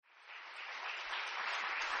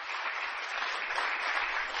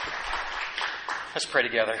Let's pray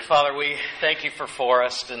together. Father, we thank you for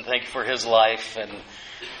Forrest and thank you for his life and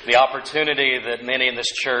the opportunity that many in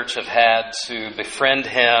this church have had to befriend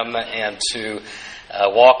him and to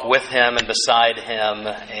walk with him and beside him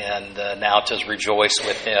and now to rejoice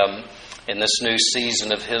with him in this new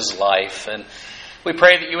season of his life. And we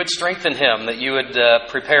pray that you would strengthen him, that you would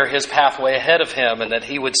prepare his pathway ahead of him, and that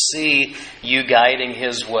he would see you guiding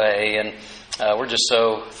his way. And we're just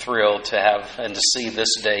so thrilled to have and to see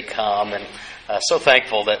this day come, and so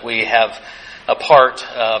thankful that we have a part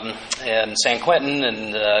in San Quentin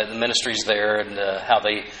and the ministries there and how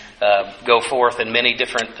they go forth in many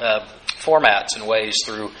different formats and ways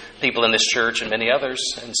through people in this church and many others.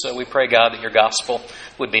 And so we pray, God, that your gospel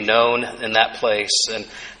would be known in that place. And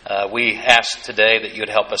we ask today that you would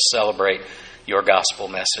help us celebrate your gospel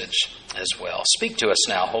message as well. Speak to us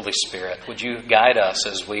now, Holy Spirit. Would you guide us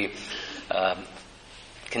as we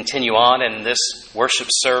continue on in this worship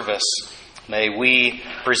service? May we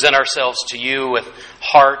present ourselves to you with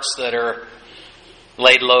hearts that are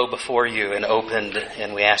laid low before you and opened,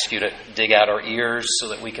 and we ask you to dig out our ears so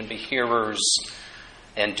that we can be hearers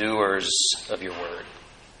and doers of your word.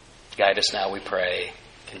 Guide us now, we pray,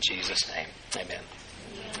 in Jesus' name. Amen.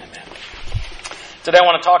 Amen. Today I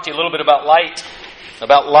want to talk to you a little bit about light.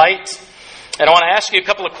 And I want to ask you a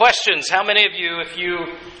couple of questions. How many of you, if you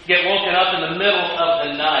get woken up in the middle of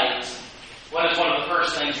the night, what is one of the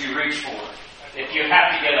first things you reach for if you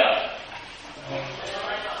have to get up?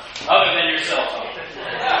 Other than your cell phone.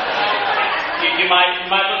 you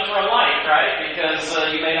might look for a light, right? Because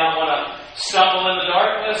you may not want to stumble in the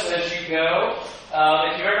darkness as you go.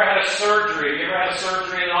 If you've ever had a surgery, in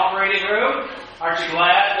an operating room, aren't you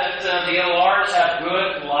glad that the LRs have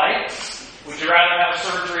good lights? Would you rather have a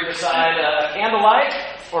surgery beside a candlelight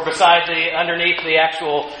or beside underneath the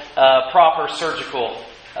actual proper surgical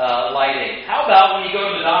lighting? How about when you go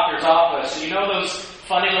to the doctor's office and you know those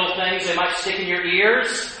funny little things they might stick in your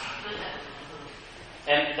ears?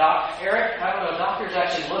 And Eric, I don't know, doctors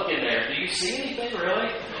actually look in there. Do you see anything really?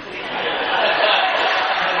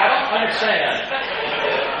 I don't understand.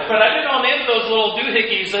 But I do know on the end of those little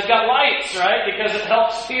doohickeys, they've got lights, right? Because it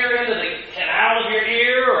helps peer into and out of your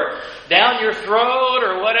ear or down your throat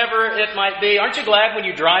or whatever it might be. Aren't you glad when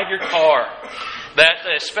you drive your car that,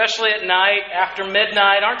 especially at night, after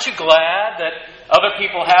midnight, aren't you glad that other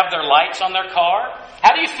people have their lights on their car?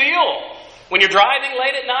 How do you feel when you're driving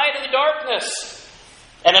late at night in the darkness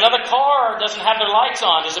and another car doesn't have their lights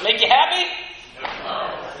on? Does it make you happy?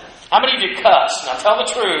 No. How many of you cuss? Now tell the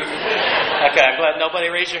truth. Okay, I'm glad nobody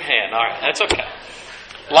raised your hand. All right, that's okay.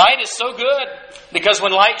 Light is so good because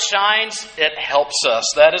when light shines, it helps us.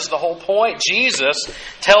 That is the whole point. Jesus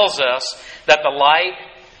tells us that the light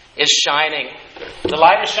is shining. The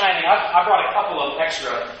light is shining. I brought a couple of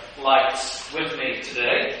extra lights with me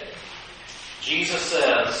today. Jesus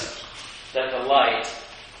says that the light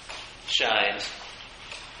shines.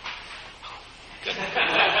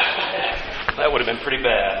 That would have been pretty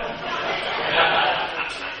bad.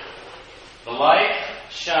 The light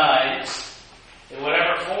shines in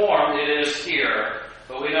whatever form it is here,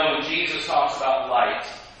 but we know when Jesus talks about light,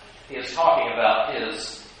 he is talking about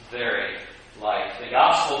his very light. The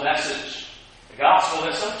gospel message, the gospel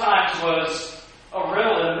that sometimes was a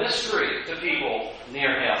riddle and a mystery to people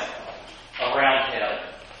near him, around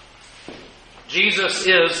him. Jesus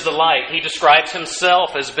is the light. He describes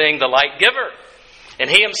himself as being the light giver. And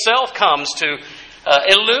he himself comes to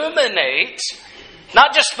illuminate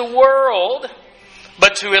not just the world,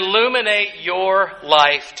 but to illuminate your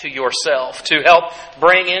life to yourself, to help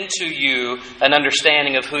bring into you an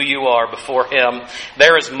understanding of who you are before him.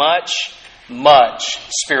 There is much, much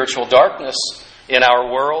spiritual darkness in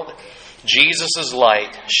our world. Jesus'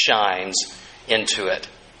 light shines into it.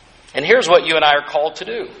 And here's what you and I are called to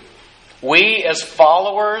do. We, as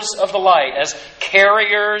followers of the light, as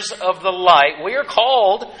carriers of the light, we are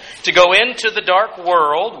called to go into the dark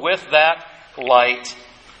world with that light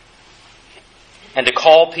and to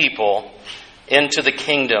call people into the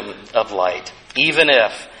kingdom of light, even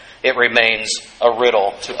if it remains a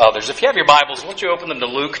riddle to others. If you have your Bibles, won't you open them to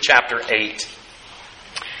Luke chapter 8?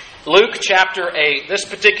 Luke chapter 8. This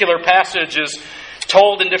particular passage is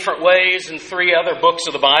told in different ways in 3 other books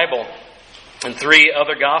of the Bible. And 3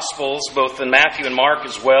 other Gospels, both in Matthew and Mark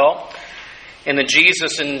as well. And then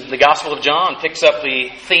Jesus in the Gospel of John picks up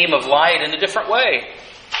the theme of light in a different way.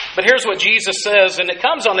 But here's what Jesus says, and it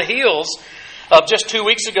comes on the heels of just 2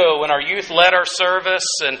 weeks ago when our youth led our service,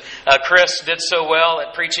 and Chris did so well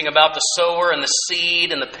at preaching about the sower and the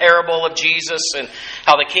seed and the parable of Jesus and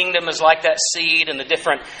how the kingdom is like that seed and the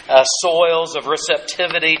different soils of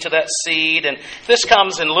receptivity to that seed. And this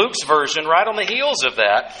comes in Luke's version right on the heels of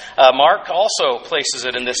that. Mark also places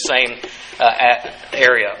it in this same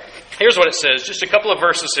area. Here's what it says, just a couple of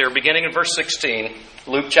verses here, beginning in verse 16,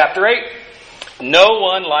 Luke chapter 8. No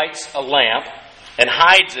one lights a lamp and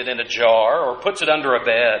hides it in a jar or puts it under a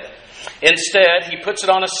bed. Instead, he puts it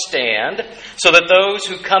on a stand so that those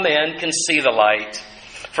who come in can see the light.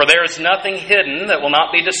 For there is nothing hidden that will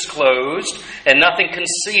not be disclosed, and nothing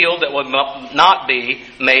concealed that will not be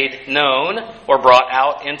made known or brought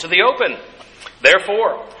out into the open.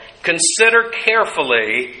 Therefore, consider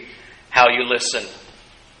carefully how you listen.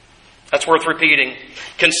 That's worth repeating.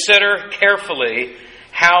 Consider carefully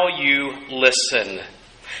how you listen.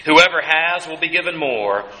 Whoever has will be given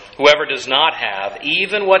more. Whoever does not have,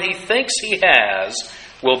 even what he thinks he has,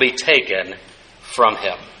 will be taken from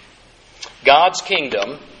him. God's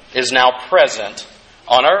kingdom is now present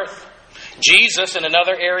on earth. Jesus, in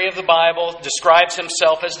another area of the Bible, describes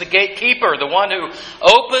himself as the gatekeeper, the one who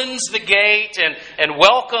opens the gate and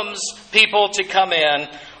welcomes people to come in.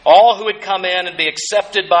 All who would come in and be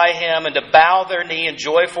accepted by him and to bow their knee in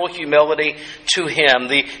joyful humility to him.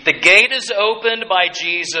 The gate is opened by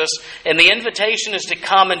Jesus, and the invitation is to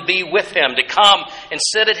come and be with him, to come and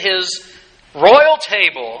sit at his royal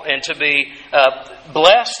table and to be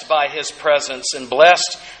blessed by his presence and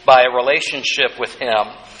blessed by a relationship with him.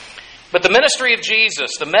 But the ministry of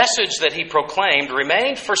Jesus, the message that he proclaimed,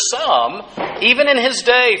 remained for some, even in his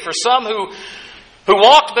day, for some who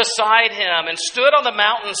walked beside him and stood on the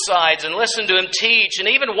mountainsides and listened to him teach and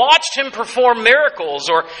even watched him perform miracles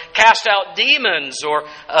or cast out demons or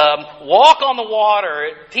walk on the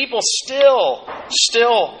water. People still,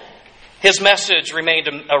 his message remained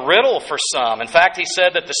a riddle for some. In fact, he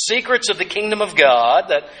said that the secrets of the kingdom of God,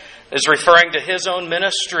 that is referring to his own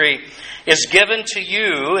ministry, is given to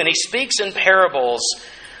you, and he speaks in parables,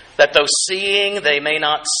 that though seeing they may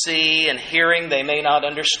not see, and hearing they may not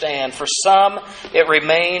understand. For some, it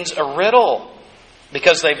remains a riddle,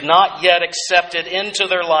 because they've not yet accepted into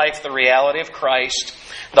their life the reality of Christ.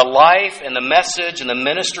 The life and the message and the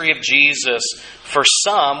ministry of Jesus, for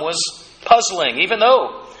some, was puzzling, even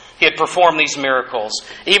though he had performed these miracles,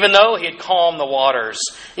 even though he had calmed the waters,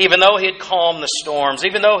 even though he had calmed the storms,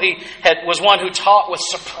 even though he was one who taught with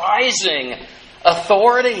surprising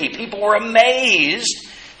authority. People were amazed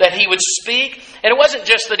that he would speak. And it wasn't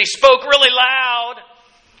just that he spoke really loud,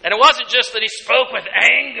 and it wasn't just that he spoke with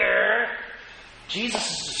anger.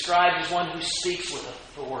 Jesus is described as one who speaks with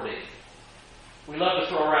authority. We love to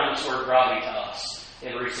throw around this word gravitas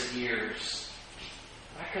in recent years.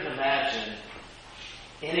 I couldn't imagine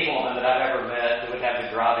any woman that I've ever met that would have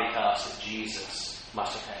the gravitas that Jesus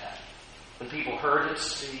must have had. When people heard him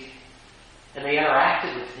speak and they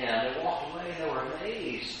interacted with him, they walked away, they were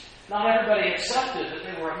amazed. Not everybody accepted, but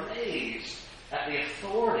they were amazed at the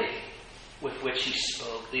authority with which he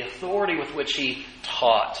spoke, the authority with which he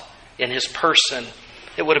taught in his person.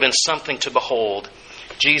 It would have been something to behold.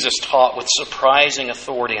 Jesus taught with surprising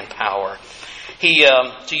authority and power. He,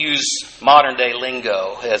 to use modern day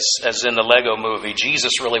lingo, as in the Lego movie,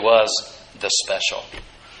 Jesus really was the special.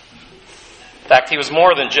 In fact, he was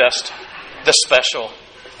more than just the special.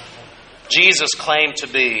 Jesus claimed to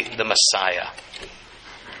be the Messiah,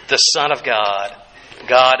 the Son of God,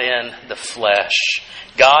 God in the flesh,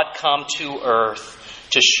 God come to earth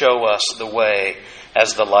to show us the way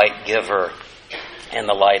as the light giver and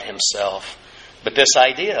the light himself. But this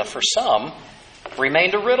idea, for some,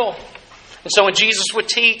 remained a riddle. And so when Jesus would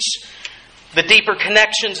teach the deeper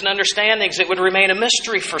connections and understandings, it would remain a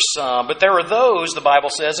mystery for some. But there are those, the Bible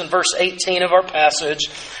says in verse 18 of our passage,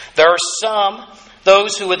 there are some,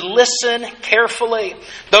 those who would listen carefully,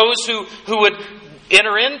 those who would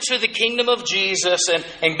enter into the kingdom of Jesus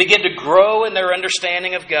and begin to grow in their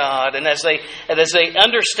understanding of God. And as they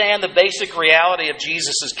understand the basic reality of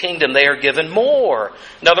Jesus' kingdom, they are given more.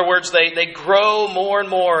 In other words, they grow more and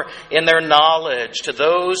more in their knowledge. To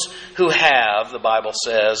those who have, the Bible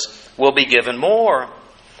says, will be given more.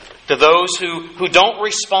 To those who don't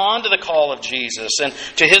respond to the call of Jesus and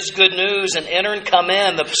to his good news and enter and come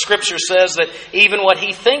in, the Scripture says that even what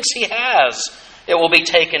he thinks he has, it will be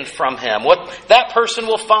taken from him. What that person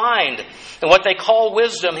will find, and what they call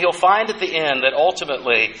wisdom, he'll find at the end that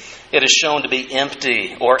ultimately it is shown to be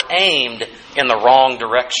empty or aimed in the wrong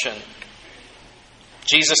direction.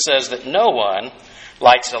 Jesus says that no one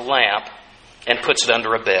lights a lamp and puts it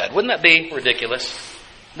under a bed. Wouldn't that be ridiculous?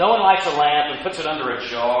 No one lights a lamp and puts it under a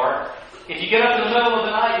jar. If you get up in the middle of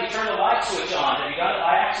the night, you turn the light light switch on. Have you done it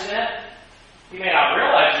by accident? You may not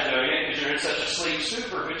realize you're doing it because you're in such a sleep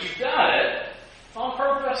stupor, but you've done it on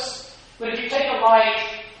purpose. But if you take a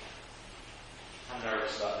light, I'm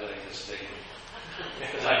nervous about doing this big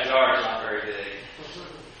because my jar is not very big.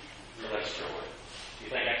 Let's throw it. You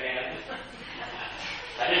think I can?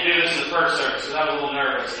 I didn't do this in the first service because I was a little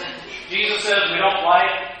nervous. Jesus says we don't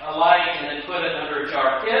light a light and then put it under a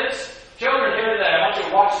jar. Kids, children, hear that. I want you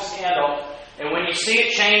to watch this candle. And when you see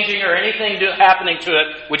it changing or anything happening to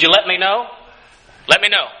it, would you let me know? Let me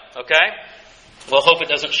know, okay? We'll hope it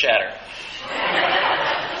doesn't shatter.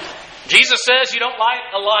 Jesus says you don't light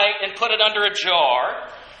a light and put it under a jar.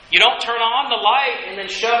 You don't turn on the light and then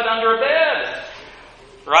shove it under a bed.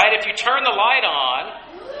 Right? If you turn the light on...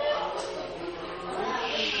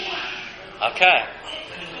 Okay.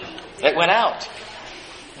 It went out.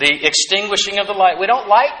 The extinguishing of the light. We don't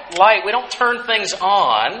light light. We don't turn things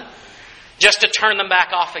on just to turn them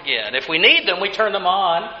back off again. If we need them, we turn them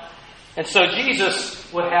on. And so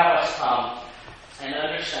Jesus would have us come and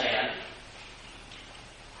understand.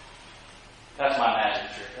 That's my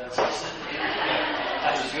magic trick. That's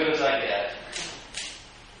as good as I get.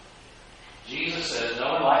 Jesus says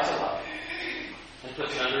no one lights a light and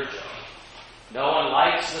puts it under a jar. No one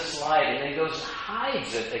lights this light and then goes and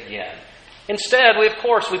hides it again. Instead, we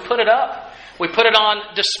put it up. We put it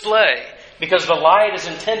on display because the light is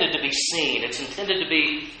intended to be seen. It's intended to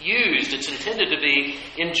be used. It's intended to be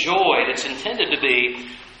enjoyed. It's intended to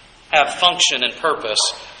have function and purpose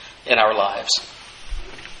in our lives.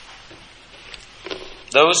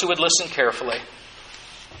 Those who would listen carefully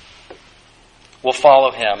will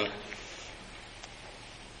follow Him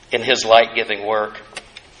in His light-giving work.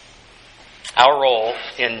 Our role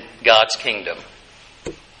in God's kingdom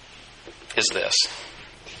is this.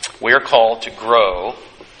 We are called to grow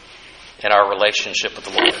in our relationship with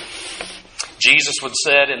the Lord. Jesus would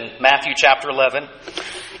said in Matthew chapter 11,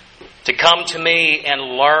 to come to me and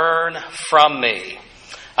learn from me.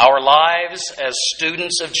 Our lives as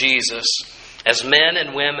students of Jesus, as men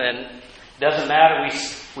and women, doesn't matter.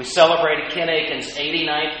 We celebrated Ken Aiken's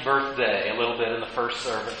 89th birthday a little bit in the first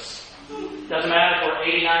service. Doesn't matter if we're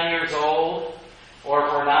 89 years old or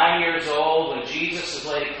if we're 9 years old. When Jesus has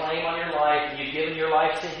laid a claim on your life and you've given your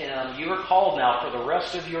life to Him, you are called now for the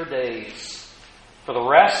rest of your days, for the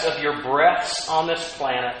rest of your breaths on this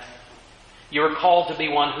planet. You are called to be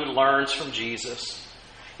one who learns from Jesus.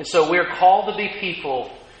 And so we're called to be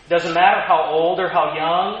people. Doesn't matter how old or how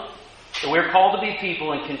young. We're called to be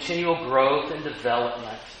people in continual growth and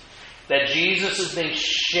development. That Jesus is being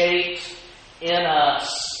shaped in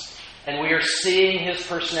us. And we are seeing His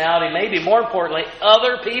personality. Maybe more importantly,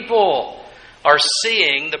 other people are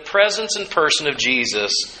seeing the presence and person of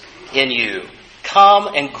Jesus in you. Come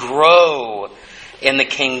and grow in the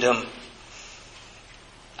kingdom.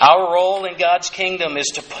 Our role in God's kingdom is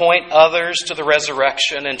to point others to the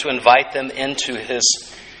resurrection and to invite them into His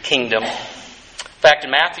kingdom. In fact, in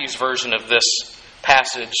Matthew's version of this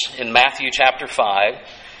passage, in Matthew chapter 5,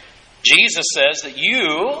 Jesus says that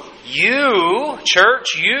you,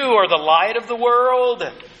 church, you are the light of the world.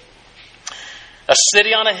 A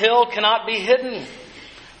city on a hill cannot be hidden.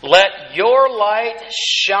 Let your light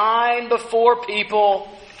shine before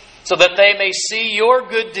people so that they may see your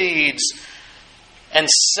good deeds and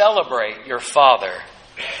celebrate your Father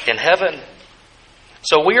in heaven.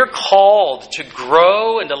 So we are called to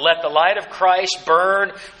grow and to let the light of Christ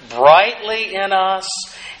burn brightly in us.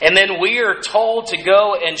 And then we are told to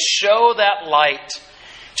go and show that light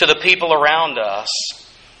to the people around us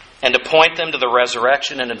and to point them to the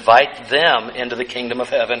resurrection and invite them into the kingdom of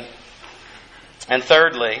heaven. And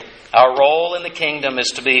thirdly, our role in the kingdom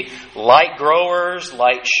is to be light growers,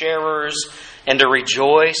 light sharers, and to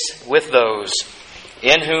rejoice with those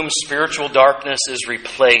in whom spiritual darkness is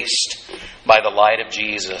replaced by the light of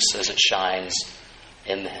Jesus as it shines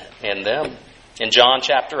in them. In John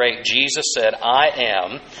chapter 8, Jesus said, I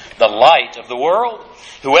am the light of the world.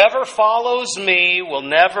 Whoever follows me will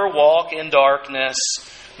never walk in darkness,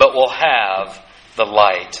 but will have the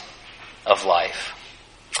light of life.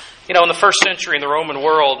 You know, in the first century in the Roman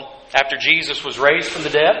world, after Jesus was raised from the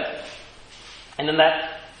dead, and in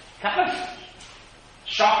that kind of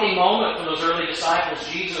shocking moment for those early disciples,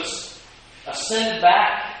 Jesus ascended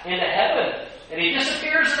back into heaven, and He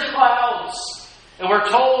disappears in the clouds. And we're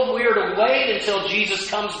told we are to wait until Jesus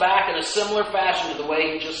comes back in a similar fashion to the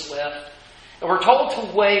way He just left. And we're told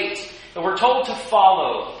to wait, and we're told to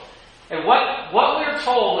follow. And what we're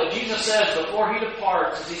told, what Jesus says before He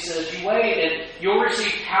departs, is He says, you wait and you'll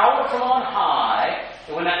receive power from on high,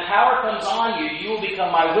 and when that power comes on you, you will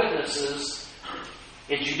become My witnesses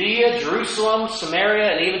in Judea, Jerusalem,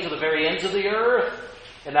 Samaria, and even to the very ends of the earth.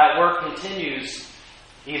 And that work continues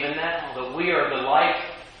even now, that we are the light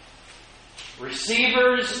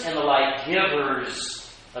receivers and the light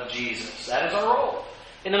givers of Jesus. That is our role.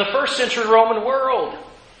 And in the first century Roman world,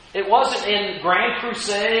 it wasn't in grand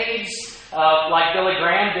crusades like Billy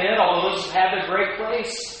Graham did, although those have had their great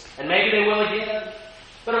place, and maybe they will again.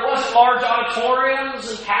 But it wasn't large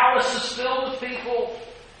auditoriums and palaces filled with people.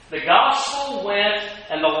 The gospel went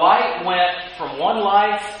and the light went from one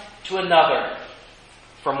life to another.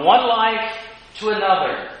 From one life to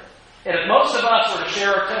another. And if most of us were to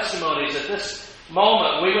share our testimonies at this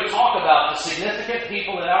moment, we would talk about the significant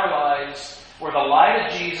people in our lives where the light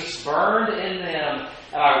of Jesus burned in them,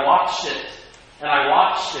 and I watched it, and I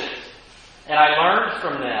watched it, and I learned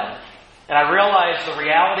from them, and I realized the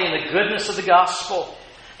reality and the goodness of the gospel,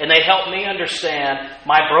 and they helped me understand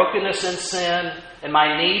my brokenness in sin and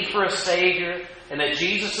my need for a Savior, and that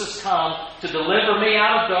Jesus has come to deliver me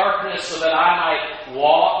out of darkness so that I might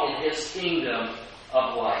walk in His kingdom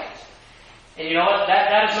of light. And you know what?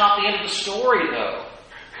 That is not the end of the story, though.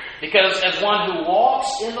 Because as one who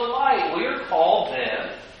walks in the light, we are called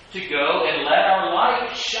then to go and let our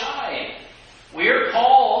light shine. We are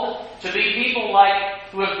called to be people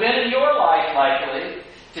who have been in your life, likely,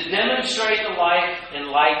 to demonstrate the life and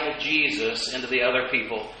light of Jesus into the other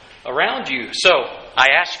people around you. So, I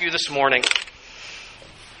ask you this morning,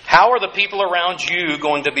 how are the people around you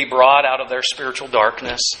going to be brought out of their spiritual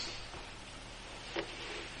darkness?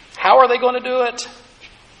 How are they going to do it?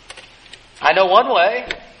 I know one way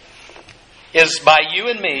is by you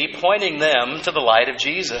and me pointing them to the light of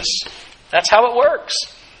Jesus. That's how it works.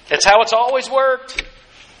 It's how it's always worked.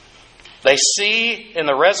 They see in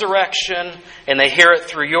the resurrection and they hear it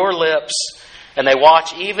through your lips and they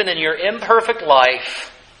watch even in your imperfect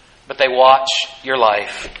life, but they watch your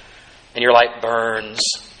life and your light burns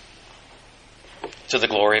to the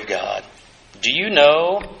glory of God. Do you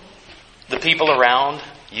know the people around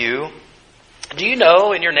you? Do you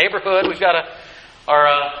know in your neighborhood, we've got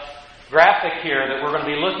our graphic here that we're going to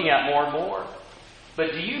be looking at more and more.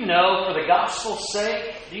 But do you know, for the gospel's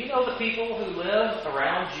sake, do you know the people who live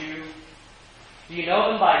around you? Do you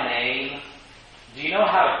know them by name? Do you know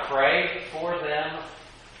how to pray for them?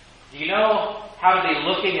 Do you know how to be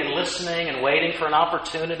looking and listening and waiting for an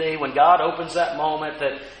opportunity when God opens that moment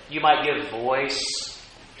that you might give voice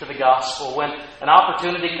to the gospel? When an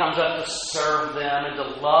opportunity comes up to serve them and to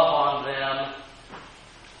love on them,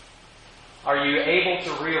 are you able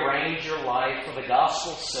to rearrange your life for the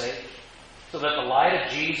gospel's sake so that the light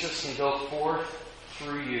of Jesus can go forth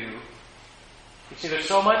through you? You see, there's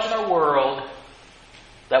so much in our world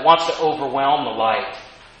that wants to overwhelm the light.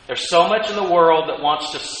 There's so much in the world that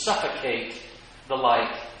wants to suffocate the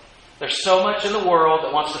light. There's so much in the world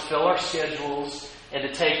that wants to fill our schedules and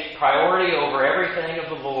to take priority over everything of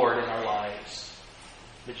the Lord in our lives.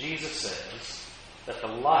 But Jesus says that the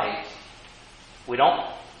light, we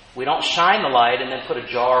don't shine the light and then put a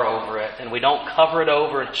jar over it, and we don't cover it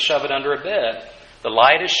over and shove it under a bed. The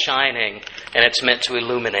light is shining, and it's meant to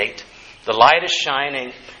illuminate. The light is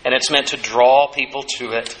shining, and it's meant to draw people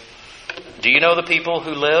to it. Do you know the people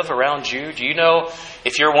who live around you? Do you know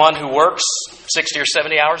if you're one who works 60 or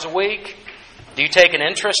 70 hours a week? Do you take an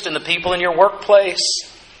interest in the people in your workplace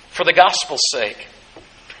for the gospel's sake?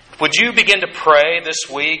 Would you begin to pray this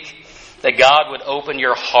week that God would open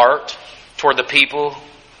your heart toward the people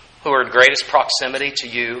who are in greatest proximity to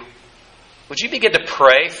you? Would you begin to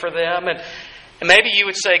pray for them? And maybe you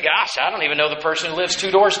would say, gosh, I don't even know the person who lives 2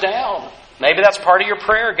 doors down. Maybe that's part of your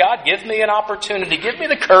prayer. God, give me an opportunity. Give me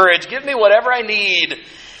the courage. Give me whatever I need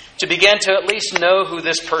to begin to at least know who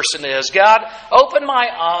this person is. God, open my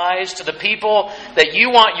eyes to the people that you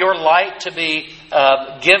want your light to be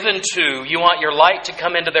given to. You want your light to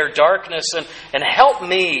come into their darkness, and help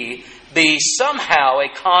me be somehow a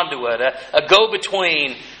conduit, a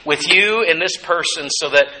go-between with you and this person so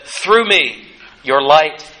that through me, your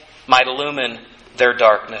light might illumine their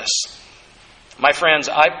darkness. My friends,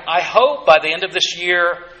 I hope by the end of this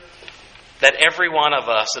year that every one of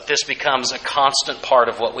us, that this becomes a constant part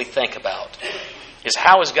of what we think about, is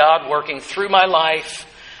how is God working through my life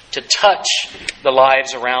to touch the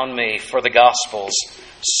lives around me for the gospel's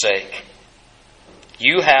sake.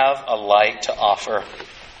 You have a light to offer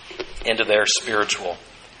into their spiritual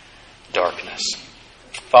darkness.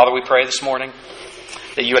 Father, we pray this morning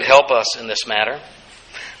that you would help us in this matter.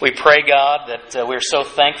 We pray, God, that we're so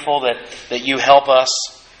thankful that you help us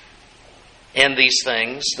in these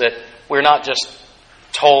things, that we're not just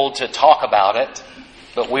told to talk about it,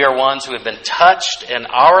 but we are ones who have been touched and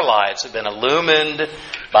our lives have been illumined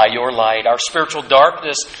by your light. Our spiritual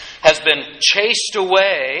darkness has been chased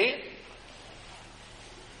away.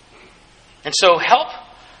 And so help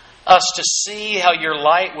us to see how your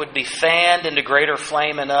light would be fanned into greater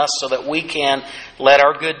flame in us so that we can let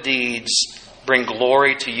our good deeds bring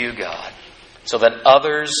glory to you, God, so that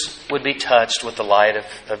others would be touched with the light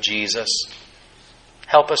of Jesus.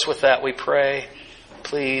 Help us with that, we pray.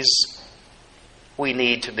 Please, we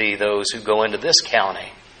need to be those who go into this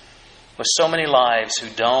county with so many lives who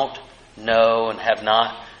don't know and have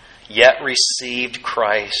not yet received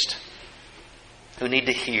Christ, who need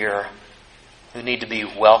to hear, who need to be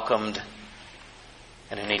welcomed,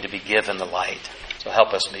 and who need to be given the light. So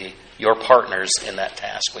help us be your partners in that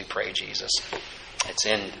task, we pray, Jesus. It's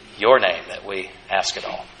in your name that we ask it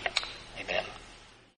all.